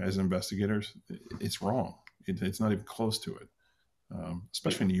do as investigators, it's wrong. It's not even close to it,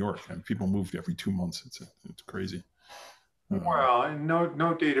 especially in New York. And people move every 2 months. It's crazy. Well, and no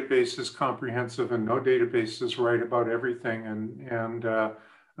database is comprehensive, and no database is right about everything. And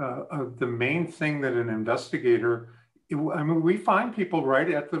the main thing that an investigator, we find people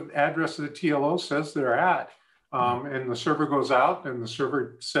right at the address that the TLO says they're at. And the server goes out and the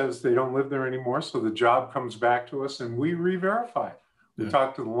server says they don't live there anymore. So the job comes back to us and we re-verify. We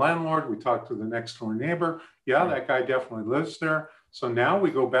talk to the landlord, we talk to the next door neighbor. Yeah, that guy definitely lives there. So now we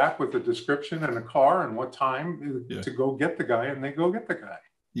go back with a description and a car and what time to go get the guy, and they go get the guy.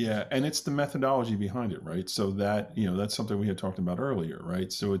 Yeah, and it's the methodology behind it, right? So that, that's something we had talked about earlier,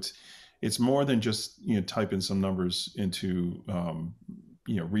 right? So it's more than just, type in some numbers into,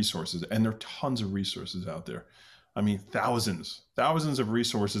 resources, and there are tons of resources out there. I mean, thousands of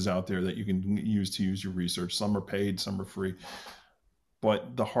resources out there that you can use your research. Some are paid, some are free.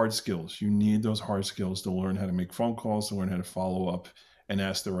 But the hard skills, you need those hard skills to learn how to make phone calls, to learn how to follow up, and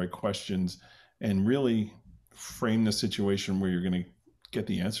ask the right questions and really frame the situation where you're going to get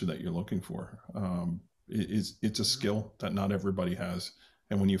the answer that you're looking for. It's a skill that not everybody has.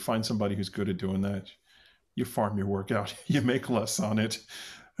 And when you find somebody who's good at doing that, you farm your work out, you make less on it,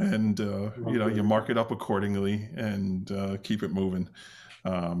 and you mark it up accordingly and keep it moving.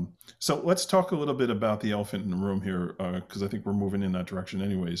 So let's talk a little bit about the elephant in the room here, because I think we're moving in that direction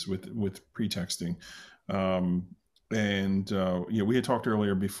anyways with pretexting. We had talked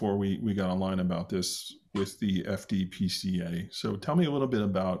earlier before we got online about this with the FDPCA. So tell me a little bit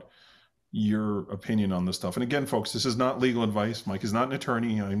about your opinion on this stuff. And again, folks, this is not legal advice. Mike is not an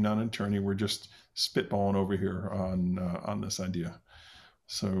attorney. I'm not an attorney. We're just spitballing over here on this idea.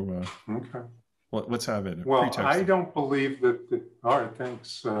 So okay. Let's have it. Well, Pretexting. I don't believe that. All right,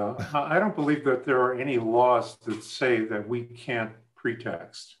 thanks. I don't believe that there are any laws that say that we can't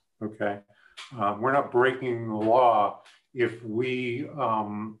pretext. Okay, we're not breaking the law if we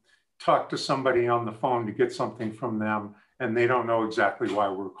talk to somebody on the phone to get something from them and they don't know exactly why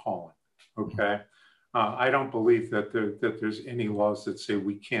we're calling. Okay, I don't believe that there's any laws that say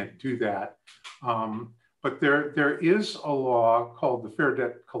we can't do that. But there is a law called the Fair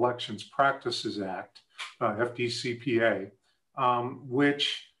Debt Collections Practices Act, FDCPA,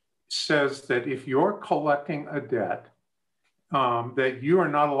 which says that if you're collecting a debt, that you are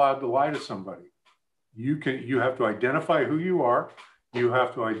not allowed to lie to somebody. You have to identify who you are. You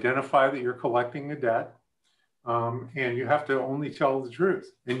have to identify that you're collecting a debt, and you have to only tell the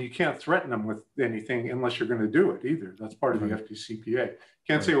truth. And you can't threaten them with anything unless you're going to do it either. That's part of the FDCPA.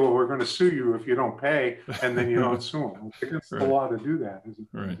 You can't say, well, we're going to sue you if you don't pay, and then you don't sue them. It's against the law to do that, as it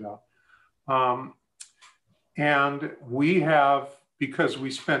turns out. And we have, because we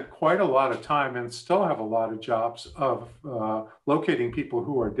spent quite a lot of time and still have a lot of jobs of locating people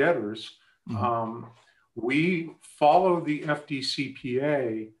who are debtors, we follow the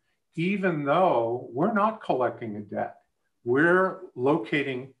FDCPA even though we're not collecting a debt. We're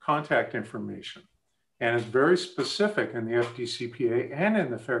locating contact information. And it's very specific in the FDCPA and in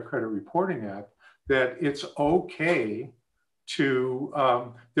the Fair Credit Reporting Act that it's okay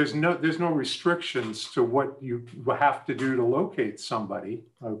to, there's no restrictions to what you have to do to locate somebody,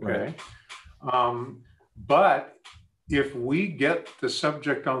 okay? Right. But if we get the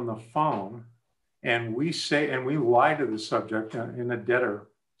subject on the phone and we lie to the subject in a debtor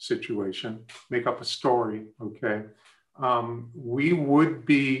situation, make up a story, okay? We would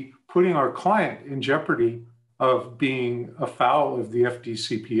be putting our client in jeopardy of being afoul of the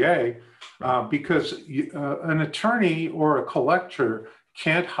FDCPA because an attorney or a collector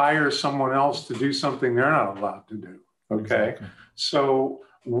can't hire someone else to do something they're not allowed to do, okay? Exactly. So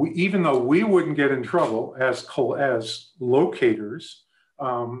even though we wouldn't get in trouble as locators,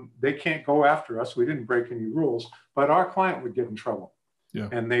 they can't go after us. We didn't break any rules, but our client would get in trouble. Yeah.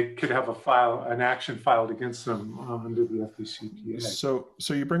 And they could have an action filed against them under the FDCPA.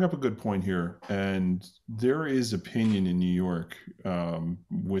 So you bring up a good point here, and there is opinion in New York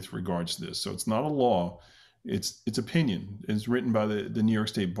with regards to this. So it's not a law, it's opinion. It's written by the New York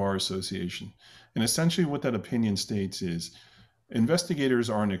State Bar Association. And essentially what that opinion states is investigators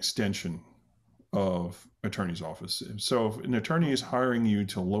are an extension of attorney's office. So if an attorney is hiring you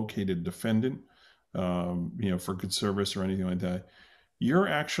to locate a defendant, for good service or anything like that, you're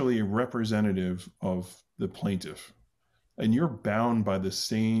actually a representative of the plaintiff, and you're bound by the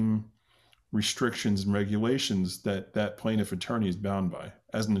same restrictions and regulations that plaintiff attorney is bound by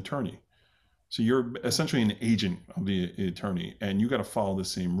as an attorney. So you're essentially an agent of the attorney, and you got to follow the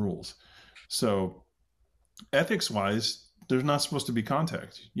same rules. So ethics-wise, there's not supposed to be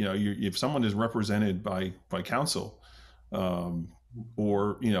contact. If someone is represented by counsel,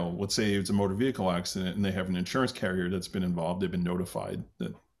 or let's say it's a motor vehicle accident and they have an insurance carrier that's been involved, they've been notified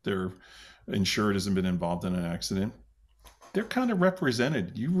that their insured hasn't been involved in an accident, they're kind of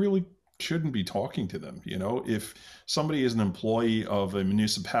represented. You really shouldn't be talking to them. If somebody is an employee of a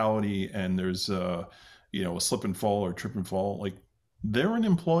municipality and there's a slip and fall or trip and fall, like, they're an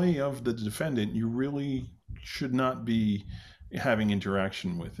employee of the defendant. You really should not be having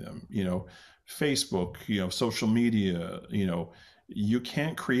interaction with them. Facebook, social media, you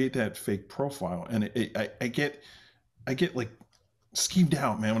can't create that fake profile. And I get like schemed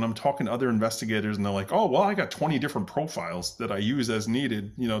out, man, when I'm talking to other investigators and they're like, oh, well, I got 20 different profiles that I use as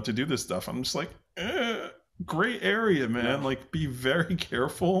needed, to do this stuff. I'm just like, gray area, man. Yeah. Like, be very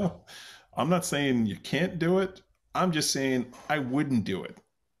careful. I'm not saying you can't do it. I'm just saying I wouldn't do it.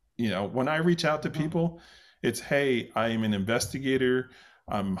 When I reach out to people, it's, hey, I am an investigator.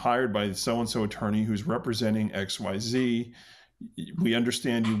 I'm hired by so-and-so attorney who's representing XYZ. we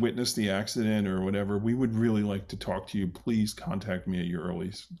understand you witnessed the accident or whatever. We would really like to talk to you. Please contact me at your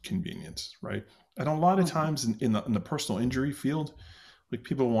earliest convenience, right? And a lot of times in the personal injury field, like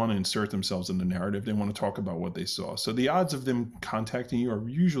people want to insert themselves in the narrative. They want to talk about what they saw. So the odds of them contacting you are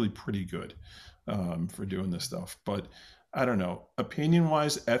usually pretty good for doing this stuff. But I don't know,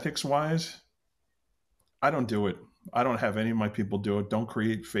 opinion-wise, ethics-wise, I don't do it. I don't have any of my people do it. Don't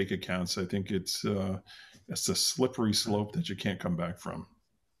create fake accounts. I think it's a slippery slope that you can't come back from.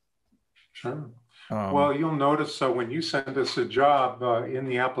 Sure. Well, you'll notice when you send us a job in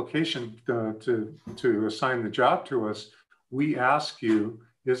the application to assign the job to us, we ask you,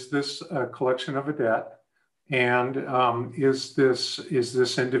 is this a collection of a debt? And is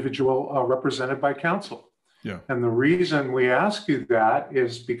this individual represented by counsel? Yeah. And the reason we ask you that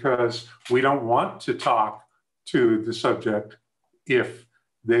is because we don't want to talk to the subject if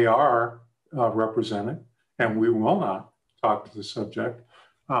they are represented, and we will not talk to the subject.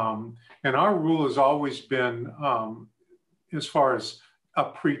 And our rule has always been, as far as a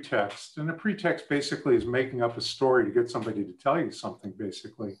pretext, and a pretext basically is making up a story to get somebody to tell you something,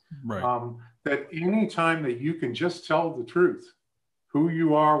 basically. Right. That any time that you can just tell the truth, who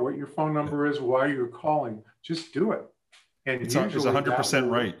you are, what your phone number is, why you're calling, just do it. And it's 100%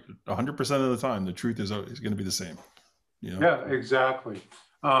 right. 100% of the time, the truth is going to be the same. You know? Yeah, exactly.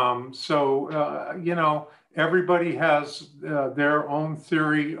 You know, everybody has their own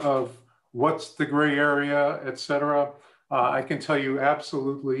theory of what's the gray area, et cetera. I can tell you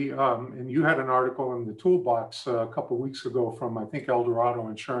absolutely, and you had an article in the toolbox a couple of weeks ago from, I think, Eldorado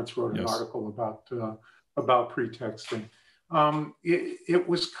Insurance wrote an article about pretexting. It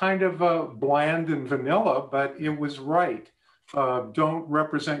was kind of bland and vanilla, but it was right. Don't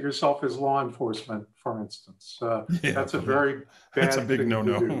represent yourself as law enforcement, for instance. That's a very bad That's a big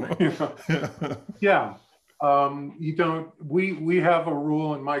no-no. You know? Yeah. You don't. We have a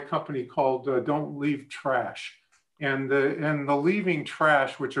rule in my company called "Don't leave trash," and the leaving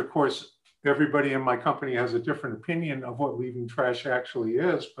trash, which of course everybody in my company has a different opinion of what leaving trash actually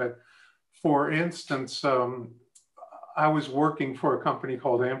is. But for instance, I was working for a company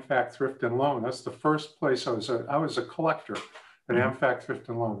called AmFac Thrift and Loan. That's the first place I was a collector at AmFac Thrift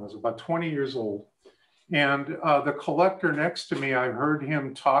and Loan. I was about 20 years old. And the collector next to me, I heard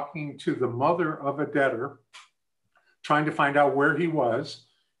him talking to the mother of a debtor, trying to find out where he was.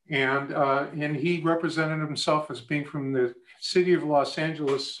 And he represented himself as being from the city of Los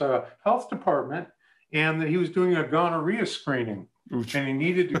Angeles Health Department, and that he was doing a gonorrhea screening. Ooch. And he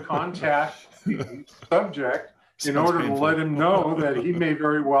needed to contact the subject in order to let him know that he may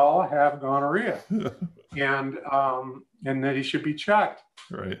very well have gonorrhea, and that he should be checked.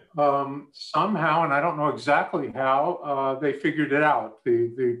 Right. Somehow, and I don't know exactly how, they figured it out.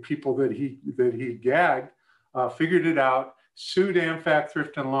 The people that he gagged figured it out, sued AmFac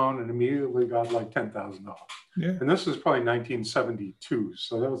Thrift and Loan, and immediately got like $10,000. Yeah. And this was probably 1972,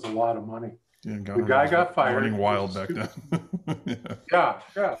 so that was a lot of money. Yeah, the guy got fired. Running wild back then. Yeah.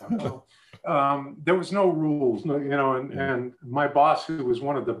 Well, there was no rules, you know, and my boss, who was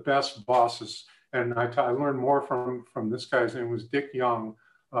one of the best bosses, and I learned more from this guy's name was Dick Young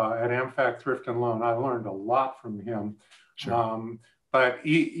at AmFac Thrift and Loan. I learned a lot from him. Sure. But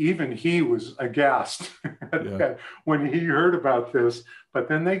even he was aghast when he heard about this. But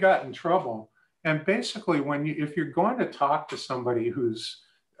then they got in trouble. And basically, if you're going to talk to somebody who's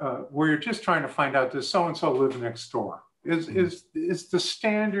where you're just trying to find out, does so-and-so live next door? Is the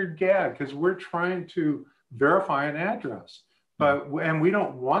standard gag, because we're trying to verify an address, and we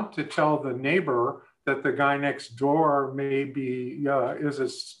don't want to tell the neighbor that the guy next door may be is a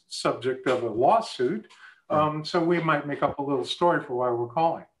subject of a lawsuit. So we might make up a little story for why we're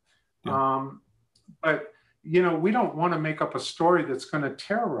calling. Yeah. But you know, we don't want to make up a story that's going to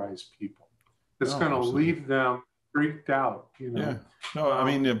terrorize people. That's going to leave them freaked out. You know. Yeah. No, I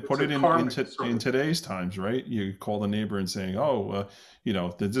mean, put it in today's times, right? You call the neighbor and saying, "Oh, you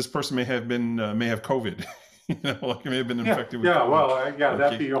know, this person may have COVID." You know, like may have been infected with COVID. Well,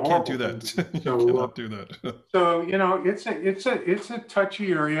 that'd be a horrible. Can't do that. So, you cannot do that. So you know, it's a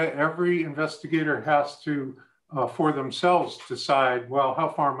touchy area. Every investigator has to, for themselves, decide. Well, how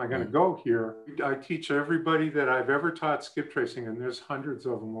far am I going to go here? I teach everybody that I've ever taught skip tracing, and there's hundreds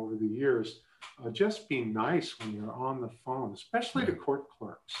of them over the years. Just be nice when you're on the phone, especially to court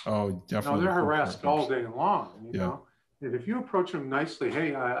clerks. Oh, definitely. You know, they're harassed all day long. You know, and if you approach them nicely,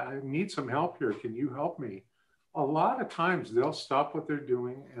 hey, I need some help here. Can you help me? A lot of times they'll stop what they're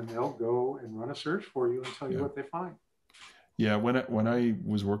doing and they'll go and run a search for you and tell you what they find. Yeah, when I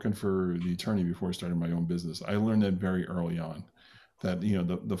was working for the attorney before I started my own business, I learned that very early on, that you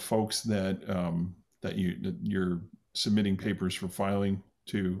know the folks that you're submitting papers for filing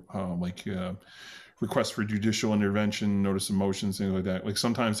to request for judicial intervention, notice of motions, things like that. Like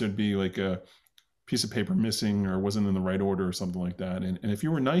sometimes there'd be like a piece of paper missing or wasn't in the right order or something like that. And if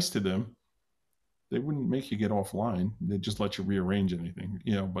you were nice to them, they wouldn't make you get offline. They'd just let you rearrange anything,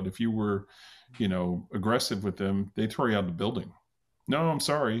 but if you were, aggressive with them, they'd throw you out of the building. No, I'm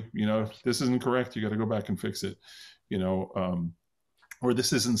sorry. This isn't correct. You got to go back and fix it, or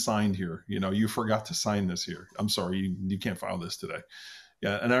this isn't signed here. You forgot to sign this here. I'm sorry. You can't file this today.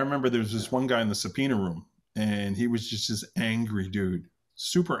 Yeah. And I remember there was this one guy in the subpoena room, and he was just this angry dude,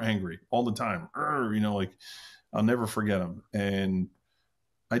 super angry all the time. I'll never forget him. And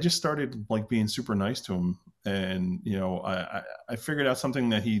I just started like being super nice to him. And, I figured out something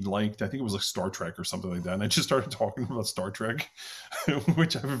that he liked. I think it was like Star Trek or something like that. And I just started talking about Star Trek,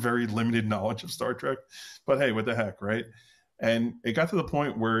 which I have a very limited knowledge of Star Trek, but hey, what the heck, right? And it got to the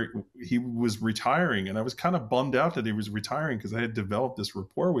point where he was retiring, and I was kind of bummed out that he was retiring because I had developed this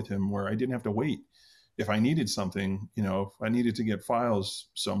rapport with him where I didn't have to wait. If I needed something, if I needed to get files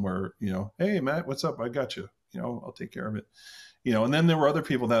somewhere, hey, Matt, what's up? I got you, I'll take care of it. And then there were other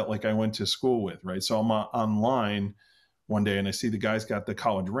people that like I went to school with, right? So I'm online one day and I see the guy's got the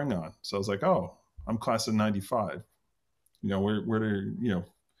college ring on. So I was like, oh, I'm class of 95. When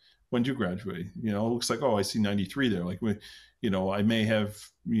did you graduate? It looks like, oh, I see 93 there. Like, I may have,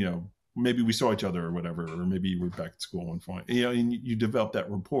 maybe we saw each other or whatever, or maybe you were back at school at one point. And you develop that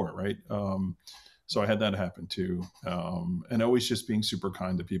rapport, right? So I had that happen too. And always just being super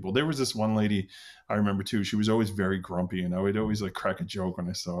kind to people. There was this one lady I remember too. She was always very grumpy, and I would always like crack a joke when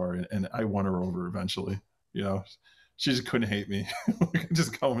I saw her, and I won her over eventually. She just couldn't hate me.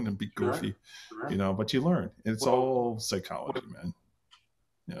 Just go in and be goofy, sure. But you learn. It's all psychology, man.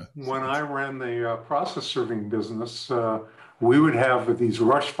 Yeah. When I ran the process serving business, we would have these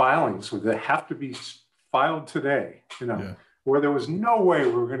rush filings that have to be filed today, yeah. Where there was no way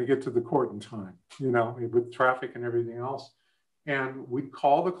we were going to get to the court in time, with traffic and everything else. And we'd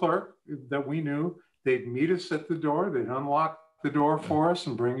call the clerk that we knew. They'd meet us at the door. They'd unlock the door for us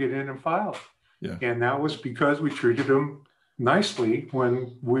and bring it in and file it. Yeah. And that was because we treated them nicely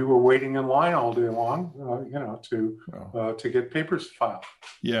when we were waiting in line all day long, to get papers filed.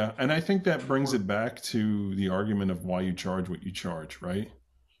 Yeah. And I think that brings it back to the argument of why you charge what you charge, right?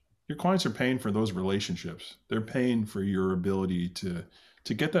 Your clients are paying for those relationships. They're paying for your ability to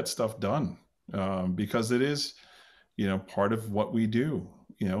get that stuff done, because it is, part of what we do.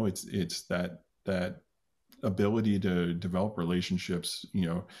 It's that ability to develop relationships.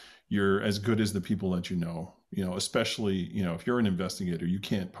 You're as good as the people that you know. Especially if you're an investigator, you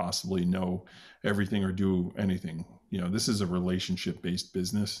can't possibly know everything or do anything. This is a relationship-based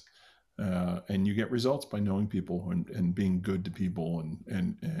business. And you get results by knowing people and being good to people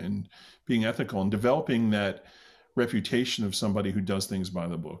and being ethical and developing that reputation of somebody who does things by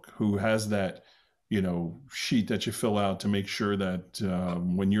the book, who has that, sheet that you fill out to make sure that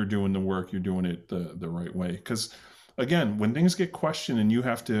when you're doing the work, you're doing it the right way. Because again, when things get questioned and you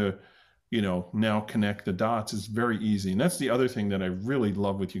have to, now connect the dots, it's very easy. And that's the other thing that I really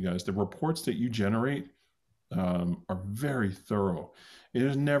love with you guys. The reports that you generate are very thorough. It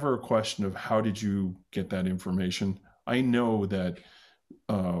is never a question of how did you get that information. I know that,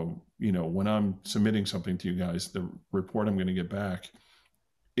 when I'm submitting something to you guys, the report I'm going to get back,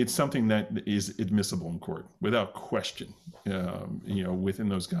 it's something that is admissible in court without question, within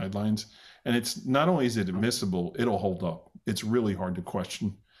those guidelines. And it's not only is it admissible, it'll hold up. It's really hard to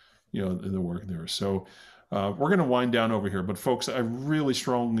question, the work there. So we're going to wind down over here. But folks, I really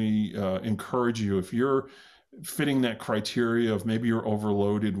strongly encourage you, if you're fitting that criteria of maybe you're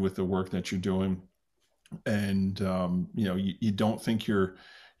overloaded with the work that you're doing, and you don't think you're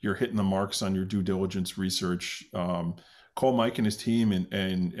hitting the marks on your due diligence research, call Mike and his team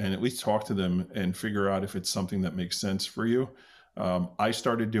and at least talk to them and figure out if it's something that makes sense for you. I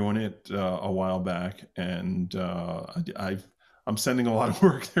started doing it a while back, and I'm sending a lot of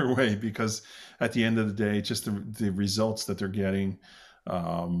work their way, because at the end of the day, just the results that they're getting,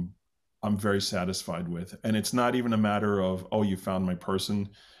 I'm very satisfied with. And it's not even a matter of, oh, you found my person.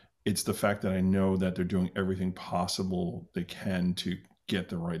 It's the fact that I know that they're doing everything possible they can to get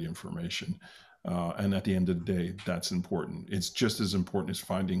the right information. And at the end of the day, that's important. It's just as important as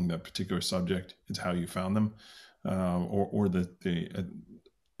finding that particular subject. It's how you found them, or the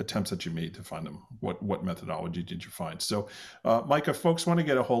attempts that you made to find them. What methodology did you find? So, Mike, if folks want to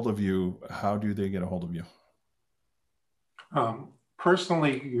get a hold of you, how do they get a hold of you?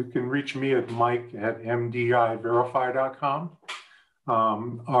 Personally, you can reach me at mike@mdiverify.com.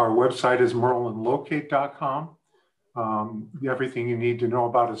 Our website is merlinlocate.com. Everything you need to know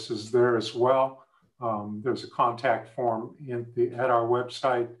about us is there as well. There's a contact form at our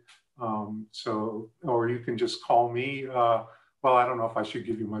website. Or you can just call me. Well, I don't know if I should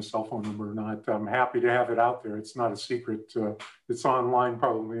give you my cell phone number or not. I'm happy to have it out there. It's not a secret. It's online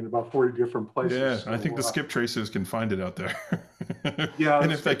probably in about 40 different places. Yeah, so, I think the skip tracers can find it out there. Yeah.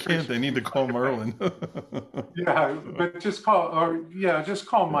 And if they can't, they need to call Merlin. Yeah, but just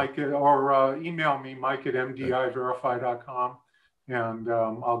call Mike or email me, mike@mdiverify.com, and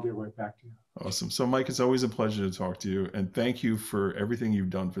I'll get right back to you. Awesome. So, Mike, it's always a pleasure to talk to you, and thank you for everything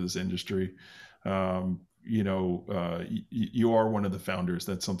you've done for this industry. You are one of the founders.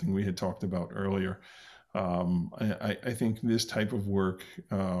 That's something we had talked about earlier. I think this type of work,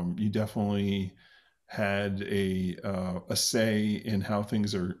 you definitely had a say in how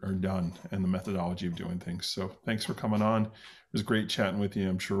things are done and the methodology of doing things. So thanks for coming on. It was great chatting with you.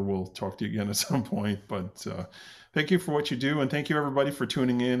 I'm sure we'll talk to you again at some point, but thank you for what you do. And thank you everybody for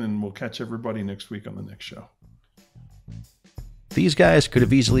tuning in, and we'll catch everybody next week on the next show. These guys could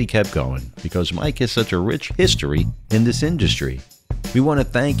have easily kept going because Mike has such a rich history in this industry. We want to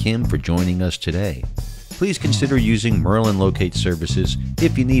thank him for joining us today. Please consider using Merlin Locate Services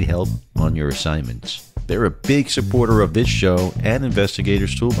if you need help on your assignments. They're a big supporter of this show and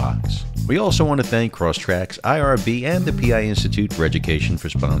Investigators Toolbox. We also want to thank Crosstracks, IRB, and the PI Institute for Education for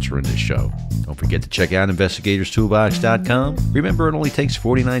sponsoring this show. Don't forget to check out investigatorstoolbox.com. Remember, it only takes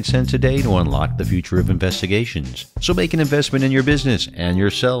 49 cents a day to unlock the future of investigations. So make an investment in your business and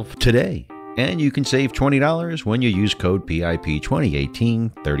yourself today. And you can save $20 when you use code PIP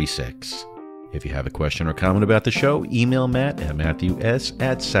 2018-36. If you have a question or comment about the show, email Matt at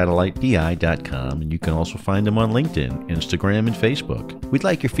matthews@satellitepi.com, and you can also find him on LinkedIn, Instagram, and Facebook. We'd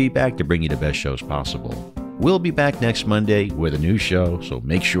like your feedback to bring you the best shows possible. We'll be back next Monday with a new show, so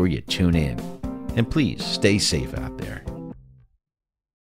make sure you tune in. And please stay safe out there.